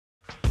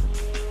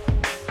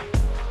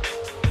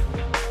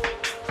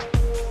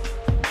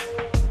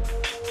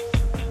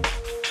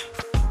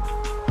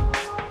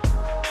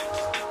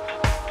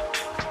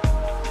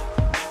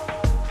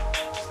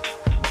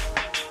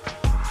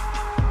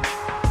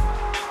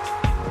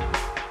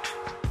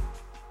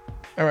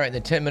All right, in the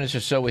 10 minutes or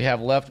so we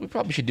have left, we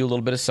probably should do a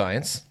little bit of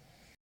science.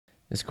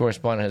 This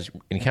correspondent has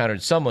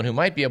encountered someone who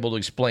might be able to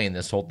explain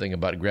this whole thing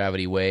about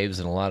gravity waves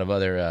and a lot of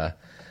other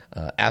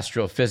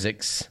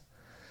astrophysics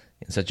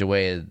in such a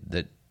way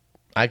that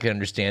I can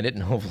understand it,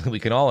 and hopefully we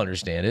can all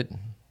understand it. In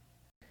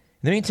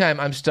the meantime,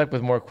 I'm stuck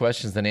with more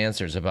questions than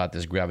answers about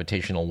this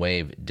gravitational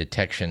wave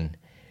detection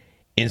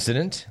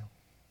incident.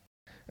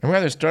 I'm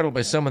rather startled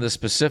by some of the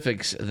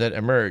specifics that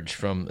emerge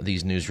from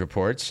these news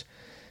reports.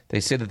 They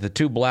say that the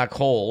two black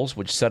holes,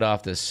 which set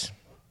off this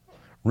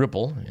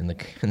ripple in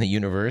the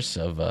universe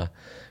of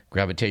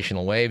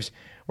gravitational waves,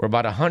 were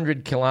about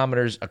 100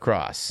 kilometers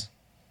across.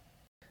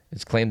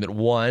 It's claimed that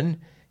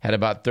one had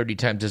about 30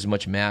 times as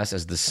much mass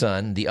as the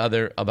sun, the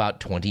other about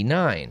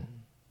 29.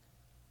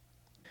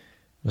 It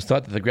was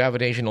thought that the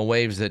gravitational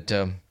waves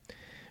that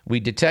we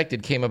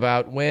detected came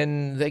about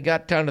when they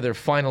got down to their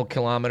final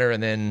kilometer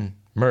and then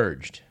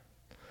merged.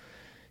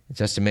 It's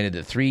estimated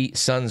that 3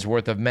 suns'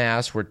 worth of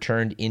mass were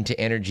turned into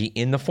energy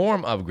in the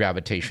form of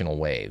gravitational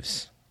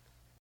waves.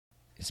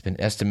 It's been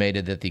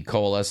estimated that the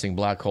coalescing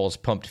black holes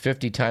pumped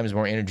 50 times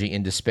more energy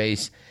into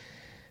space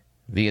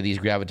via these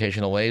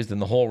gravitational waves than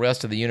the whole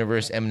rest of the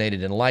universe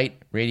emanated in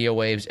light, radio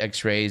waves,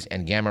 X-rays,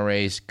 and gamma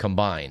rays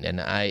combined. And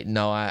I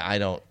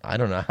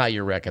don't know how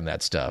you reckon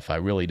that stuff. I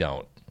really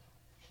don't.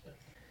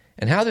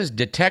 And how this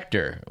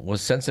detector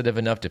was sensitive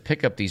enough to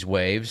pick up these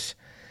waves,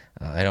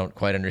 I don't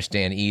quite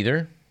understand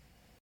either.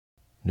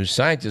 New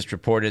Scientist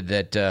reported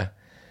that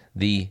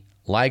the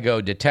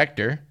LIGO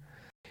detector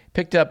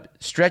picked up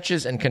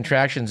stretches and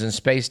contractions in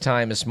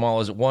space-time as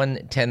small as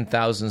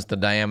 1/10,000th the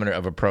diameter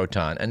of a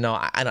proton. And no,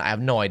 I have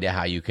no idea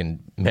how you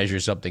can measure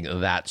something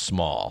that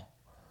small.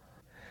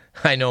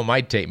 I know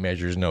my tape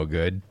measure is no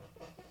good.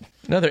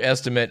 Another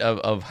estimate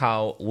of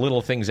how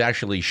little things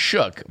actually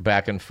shook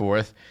back and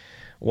forth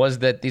was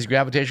that these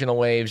gravitational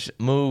waves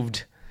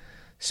moved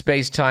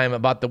space-time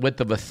about the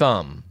width of a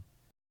thumb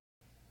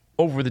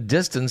over the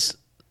distance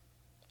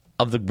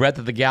of the breadth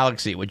of the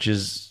galaxy, which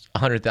is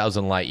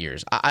 100,000 light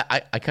years.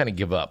 I kind of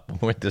give up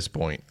at this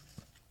point.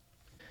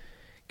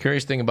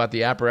 Curious thing about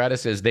the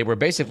apparatus is they were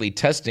basically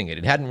testing it.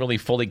 It hadn't really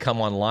fully come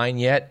online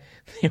yet.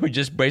 They were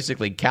just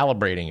basically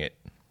calibrating it.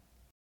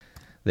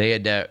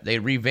 They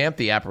revamped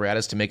the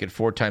apparatus to make it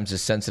 4 times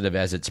as sensitive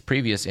as its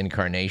previous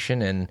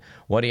incarnation, and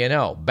what do you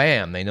know?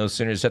 Bam! They no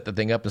sooner set the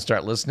thing up and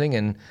start listening,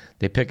 and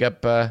they pick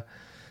up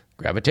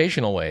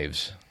gravitational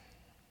waves.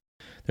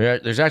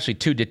 There's actually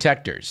 2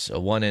 detectors,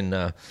 one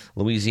in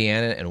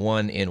Louisiana and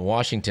one in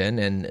Washington,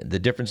 and the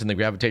difference in the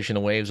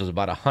gravitational waves was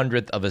about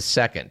 100th of a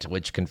second,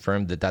 which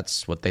confirmed that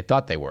that's what they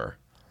thought they were.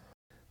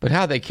 But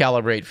how they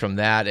calibrate from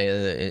that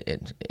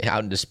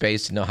out into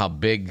space to know how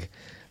big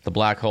the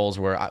black holes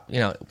were,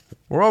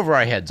 we're over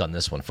our heads on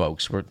this one,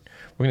 folks. We're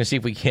going to see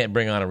if we can't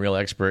bring on a real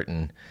expert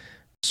and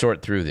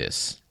sort through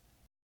this.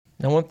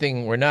 Now, one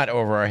thing we're not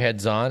over our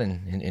heads on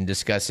in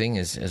discussing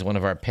is one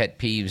of our pet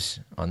peeves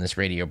on this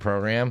radio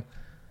program: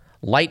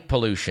 light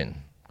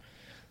pollution.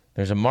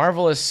 There's a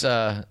marvelous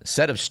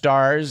set of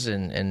stars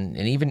and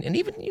even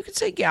you could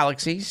say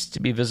galaxies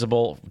to be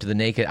visible to the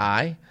naked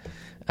eye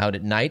out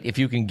at night if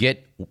you can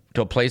get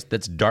to a place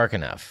that's dark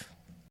enough.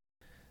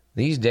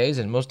 These days,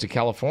 in most of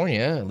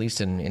California, at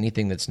least in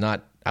anything that's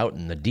not out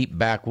in the deep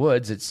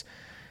backwoods, it's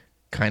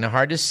kind of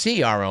hard to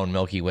see our own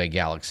Milky Way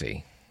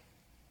galaxy.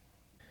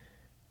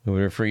 We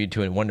would refer you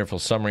to a wonderful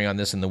summary on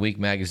this in the Week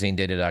magazine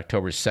dated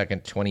October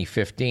 2nd,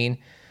 2015,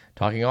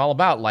 talking all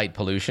about light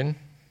pollution.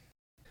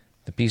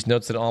 The piece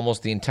notes that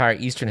almost the entire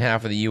eastern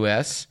half of the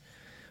U.S.,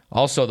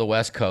 also the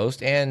West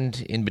Coast, and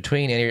in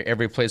between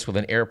every place with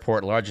an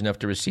airport large enough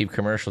to receive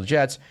commercial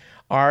jets,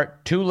 are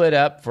too lit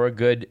up for a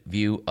good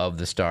view of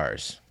the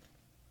stars.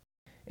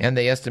 And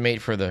they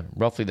estimate for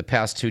roughly the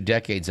past 2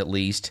 decades at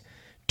least,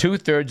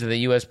 2/3 of the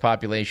U.S.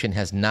 population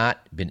has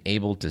not been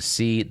able to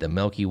see the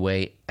Milky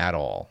Way at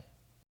all.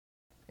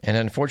 And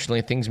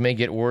unfortunately, things may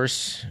get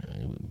worse,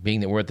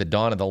 being that we're at the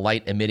dawn of the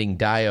light-emitting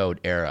diode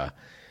era.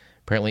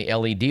 Apparently,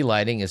 LED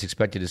lighting is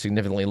expected to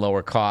significantly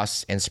lower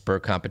costs and spur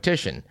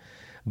competition.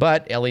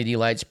 But LED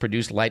lights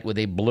produce light with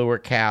a bluer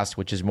cast,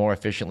 which is more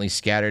efficiently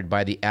scattered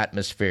by the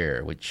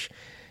atmosphere, which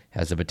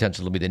has the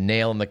potential to be the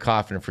nail in the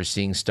coffin for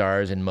seeing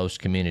stars in most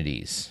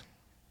communities.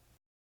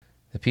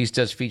 The piece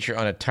does feature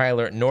on a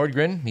Tyler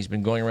Nordgren. He's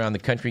been going around the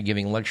country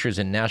giving lectures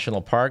in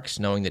national parks,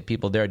 knowing that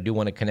people there do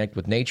want to connect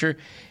with nature,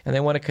 and they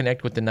want to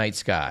connect with the night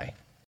sky.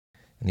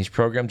 And these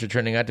programs are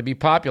turning out to be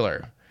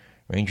popular.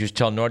 Rangers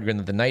tell Nordgren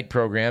that the night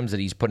programs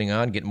that he's putting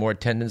on get more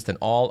attendance than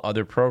all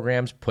other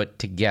programs put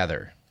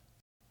together.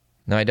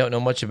 Now, I don't know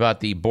much about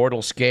the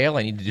Bortle scale.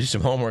 I need to do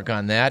some homework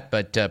on that,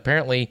 but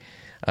apparently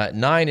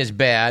 9 is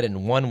bad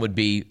and 1 would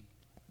be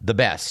the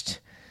best.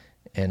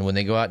 And when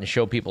they go out and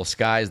show people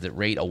skies that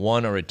rate a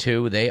 1 or a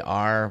 2, they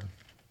are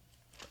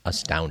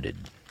astounded.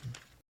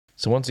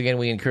 So once again,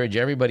 we encourage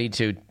everybody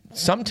to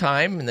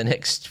sometime in the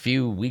next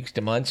few weeks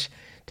to months,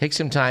 take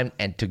some time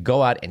and to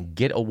go out and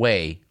get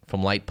away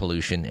from light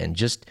pollution and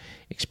just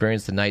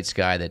experience the night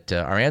sky that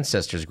our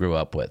ancestors grew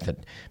up with.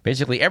 And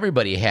basically,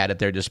 everybody had at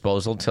their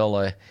disposal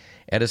till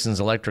Edison's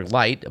electric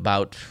light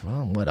about,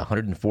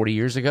 140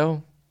 years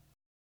ago?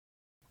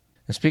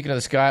 And speaking of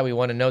the sky, we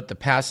want to note the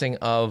passing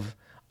of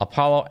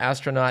Apollo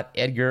astronaut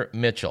Edgar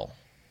Mitchell.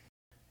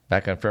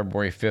 Back on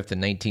February 5th in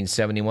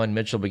 1971,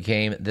 Mitchell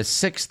became the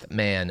sixth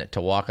man to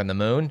walk on the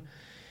moon.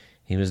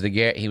 He was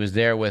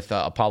there with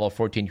Apollo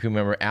 14 crew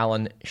member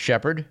Alan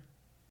Shepard.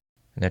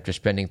 And after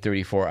spending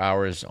 34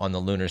 hours on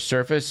the lunar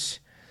surface,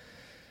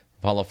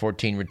 Apollo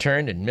 14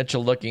 returned, and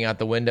Mitchell, looking out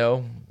the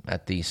window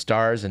at the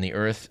stars and the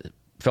Earth,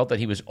 felt that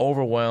he was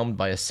overwhelmed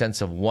by a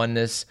sense of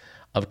oneness,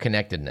 of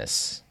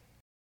connectedness.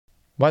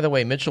 By the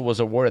way, Mitchell was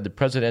awarded the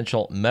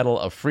Presidential Medal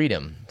of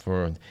Freedom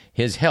for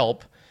his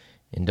help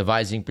in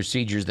devising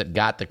procedures that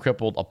got the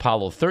crippled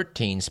Apollo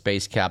 13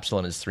 space capsule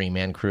and its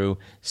three-man crew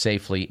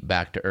safely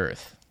back to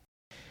Earth.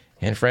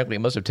 And frankly, it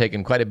must have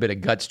taken quite a bit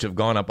of guts to have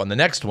gone up on the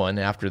next one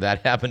after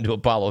that happened to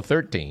Apollo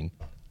 13.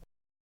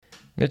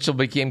 Mitchell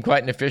became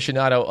quite an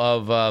aficionado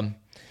of,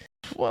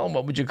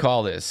 what would you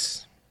call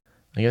this?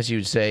 I guess you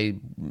would say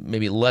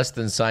maybe less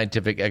than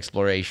scientific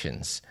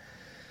explorations.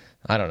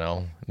 I don't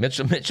know.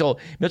 Mitchell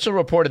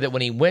reported that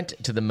when he went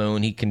to the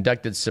moon, he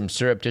conducted some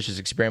surreptitious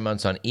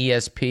experiments on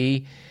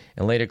ESP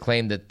and later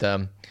claimed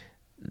that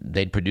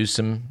they'd produced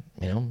some,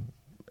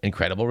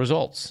 incredible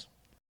results.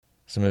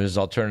 Some of his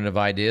alternative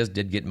ideas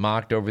did get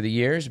mocked over the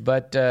years,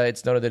 but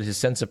it's noted that his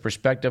sense of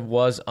perspective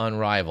was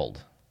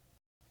unrivaled.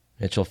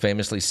 Mitchell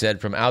famously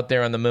said, "From out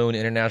there on the moon,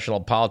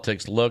 international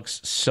politics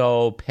looks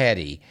so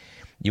petty.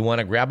 You want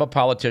to grab a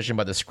politician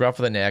by the scruff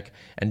of the neck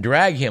and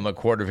drag him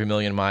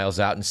 250,000 miles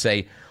out and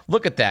say,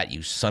 'Look at that,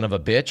 you son of a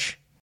bitch.'"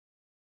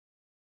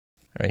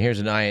 All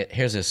right,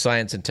 here's a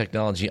science and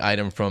technology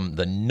item from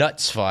the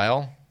Nuts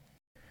file.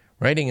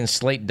 Writing in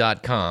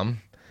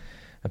Slate.com,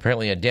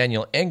 apparently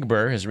Daniel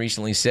Engber has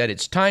recently said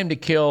it's time to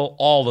kill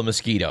all the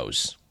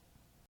mosquitoes.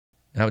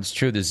 Now, it's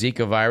true the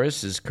Zika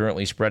virus is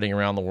currently spreading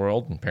around the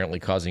world, apparently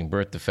causing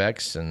birth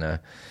defects and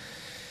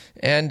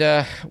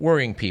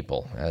worrying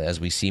people as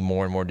we see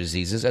more and more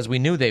diseases, as we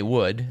knew they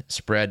would,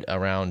 spread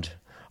around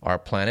our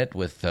planet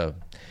with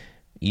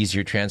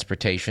easier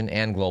transportation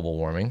and global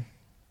warming.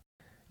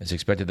 It's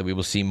expected that we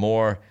will see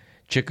more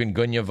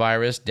chikungunya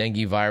virus,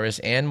 dengue virus,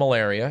 and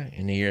malaria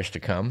in the years to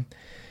come.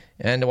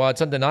 And while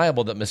it's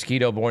undeniable that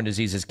mosquito-borne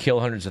diseases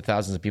kill hundreds of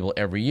thousands of people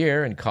every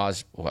year and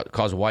cause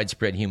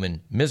widespread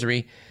human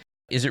misery,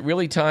 is it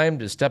really time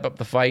to step up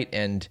the fight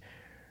and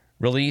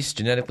release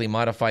genetically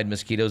modified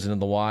mosquitoes into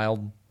the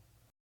wild?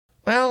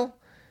 Well,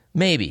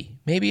 maybe.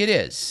 Maybe it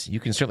is. You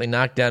can certainly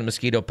knock down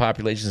mosquito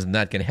populations and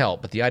that can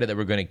help, but the idea that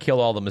we're going to kill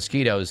all the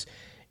mosquitoes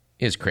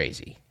is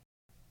crazy.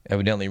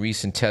 Evidently,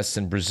 recent tests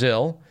in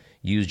Brazil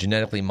used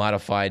genetically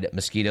modified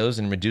mosquitoes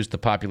and reduced the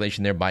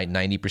population there by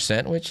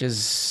 90%, which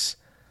is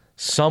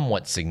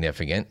somewhat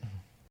significant.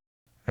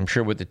 I'm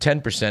sure with the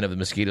 10% of the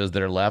mosquitoes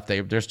that are left,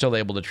 they're still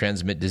able to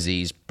transmit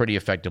disease pretty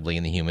effectively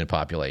in the human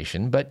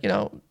population, but,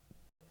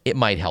 it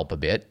might help a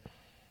bit.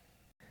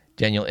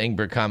 Daniel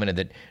Engber commented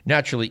that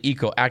naturally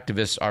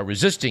eco-activists are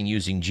resisting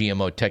using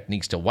GMO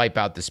techniques to wipe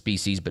out the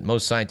species, but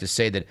most scientists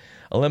say that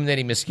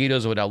eliminating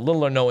mosquitoes would have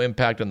little or no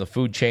impact on the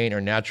food chain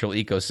or natural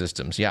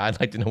ecosystems. Yeah, I'd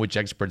like to know which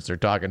experts they're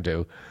talking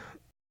to.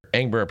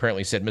 Engber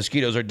apparently said,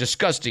 "Mosquitoes are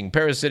disgusting,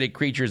 parasitic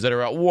creatures that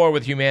are at war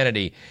with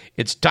humanity.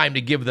 It's time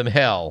to give them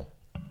hell."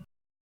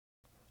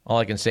 All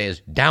I can say is,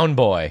 down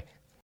boy.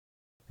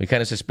 We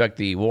kind of suspect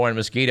the war on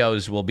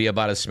mosquitoes will be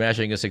about as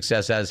smashing a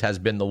success as has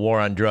been the war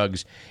on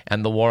drugs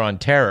and the war on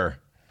terror.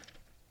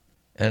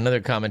 And another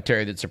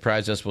commentary that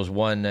surprised us was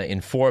one in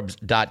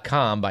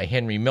Forbes.com by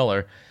Henry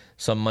Miller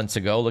some months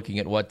ago, looking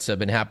at what's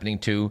been happening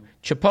to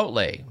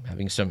Chipotle,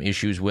 having some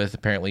issues with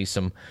apparently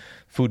some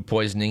food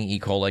poisoning,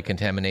 E. coli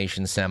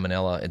contamination,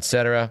 salmonella,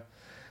 etc.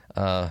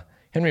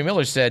 Henry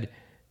Miller said,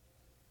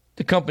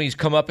 "The company's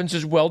comeuppance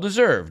is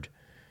well-deserved.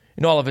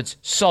 In all of its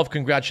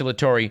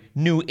self-congratulatory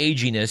new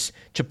aginess,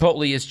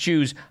 Chipotle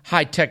eschews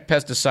high-tech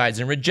pesticides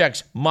and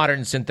rejects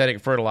modern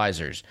synthetic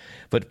fertilizers.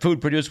 But food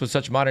produced with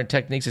such modern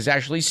techniques is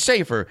actually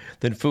safer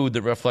than food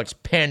that reflects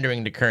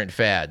pandering to current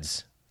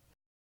fads."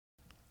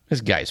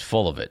 This guy's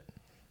full of it.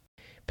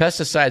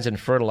 Pesticides and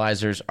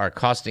fertilizers are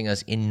costing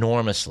us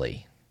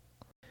enormously,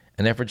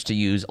 and efforts to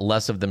use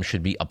less of them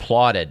should be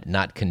applauded,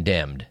 not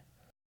condemned.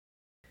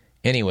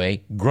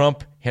 Anyway,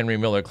 Grump Henry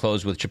Miller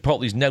closed with,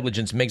 "Chipotle's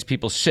negligence makes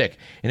people sick,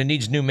 and it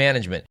needs new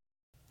management.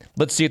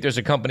 Let's see if there's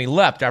a company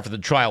left after the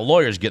trial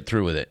lawyers get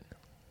through with it."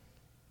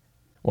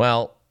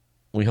 Well,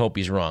 we hope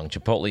he's wrong.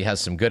 Chipotle has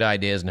some good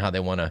ideas on how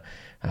they want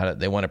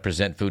to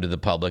present food to the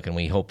public, and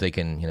we hope they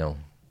can,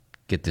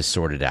 get this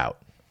sorted out.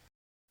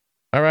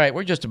 All right,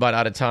 we're just about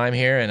out of time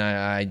here, and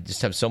I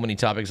just have so many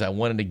topics I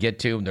wanted to get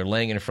to, and they're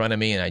laying in front of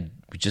me, and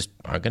we just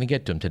aren't going to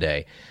get to them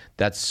today.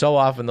 That's so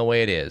often the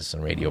way it is on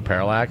Radio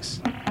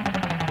Parallax.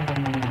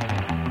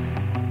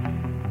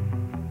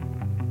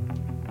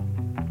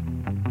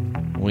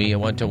 We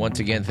want to once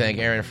again thank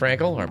Aaron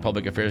Frankel, our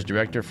Public Affairs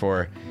Director,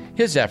 for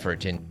his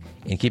effort in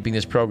keeping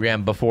this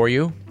program before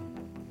you.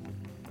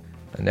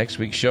 Next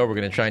week's show, we're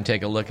going to try and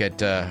take a look at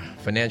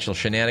financial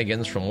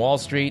shenanigans from Wall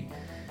Street,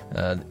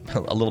 a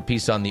little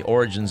piece on the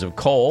origins of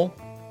coal,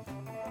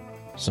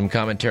 some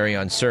commentary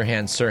on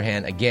Sirhan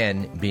Sirhan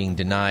again being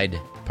denied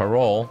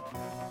parole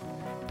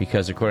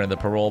because, according to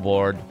the parole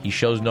board, he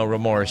shows no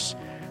remorse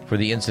for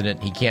the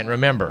incident he can't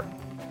remember.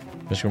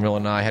 Mr. Miller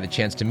and I had a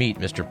chance to meet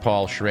Mr.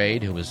 Paul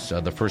Schrade, who was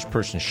the first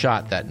person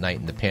shot that night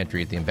in the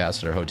pantry at the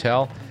Ambassador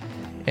Hotel,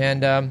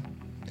 and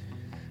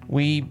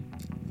we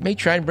may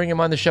try and bring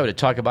him on the show to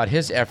talk about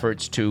his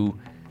efforts to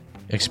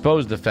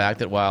expose the fact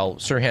that while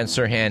Sirhan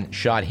Sirhan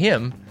shot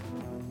him,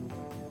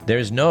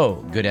 there's no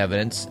good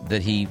evidence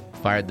that he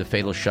fired the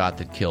fatal shot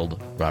that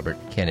killed Robert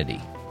Kennedy.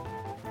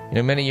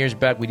 Many years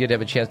back, we did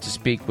have a chance to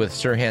speak with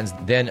Sirhan's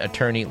then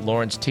attorney,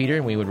 Lawrence Teeter,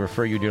 and we would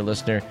refer you, dear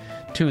listener,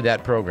 to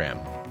that program.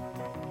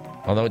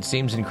 Although it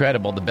seems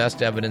incredible, the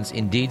best evidence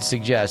indeed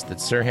suggests that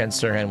Sirhan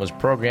Sirhan was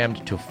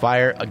programmed to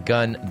fire a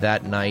gun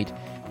that night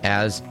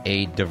as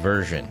a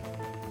diversion.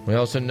 We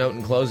also note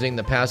in closing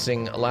the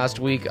passing last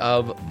week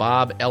of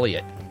Bob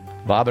Elliott.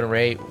 Bob and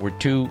Ray were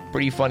two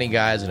pretty funny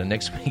guys, and in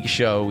next week's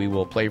show we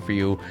will play for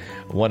you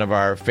one of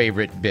our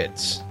favorite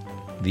bits,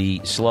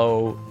 the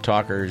slow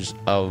talkers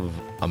of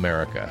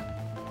America.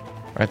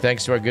 Our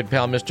thanks to our good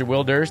pal Mr.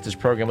 Wilders. This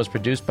program was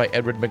produced by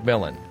Edward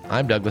McMillan.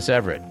 I'm Douglas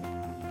Everett.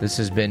 This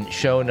has been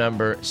show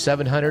number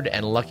 700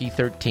 and lucky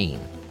 13.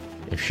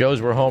 If shows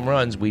were home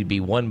runs, we'd be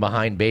one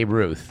behind Babe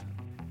Ruth.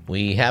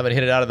 We haven't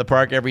hit it out of the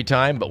park every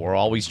time, but we're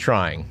always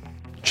trying.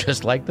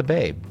 Just like the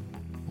Babe.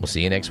 We'll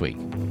see you next week.